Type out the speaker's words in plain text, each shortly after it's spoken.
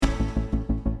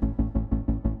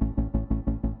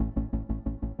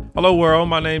Hello world,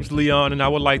 my name's Leon and I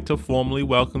would like to formally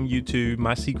welcome you to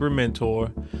My Secret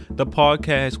Mentor, the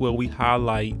podcast where we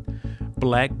highlight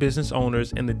Black business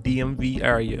owners in the DMV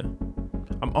area.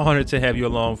 I'm honored to have you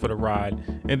along for the ride.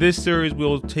 In this series,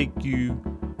 we'll take you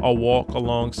a walk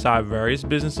alongside various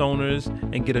business owners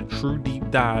and get a true deep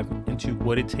dive into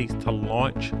what it takes to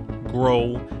launch,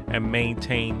 grow, and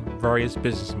maintain various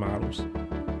business models.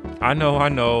 I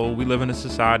know, we live in a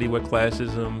society where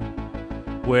classism,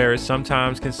 where it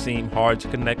sometimes can seem hard to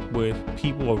connect with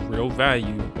people of real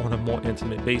value on a more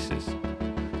intimate basis.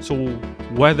 So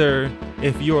whether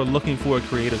if you're looking for a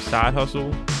creative side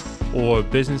hustle or a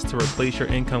business to replace your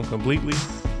income completely,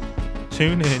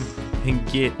 tune in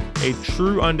and get a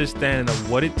true understanding of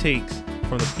what it takes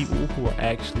from the people who are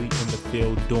actually in the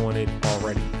field doing it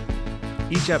already.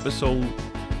 Each episode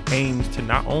aims to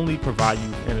not only provide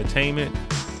you entertainment,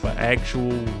 but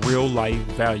actual real life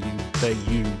value that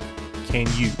you can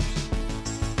use.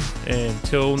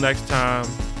 Until next time,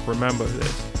 remember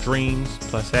this: dreams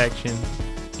plus action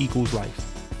equals life.